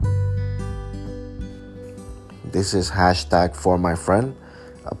This is hashtag for my friend,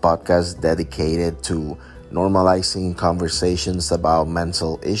 a podcast dedicated to normalizing conversations about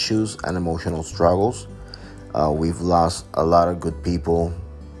mental issues and emotional struggles. We've lost a lot of good people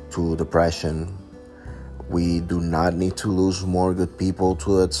to depression. We do not need to lose more good people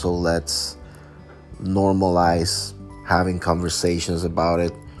to it, so let's normalize having conversations about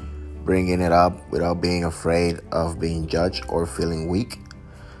it, bringing it up without being afraid of being judged or feeling weak.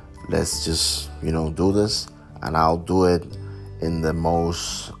 Let's just, do this, and I'll do it in the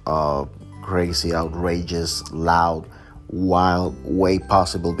most crazy, outrageous, loud, wild way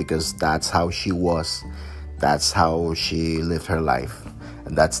possible because that's how she was. That's how she lived her life.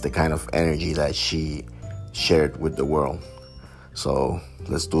 And that's the kind of energy that she shared with the world. So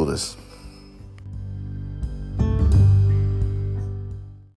let's do this.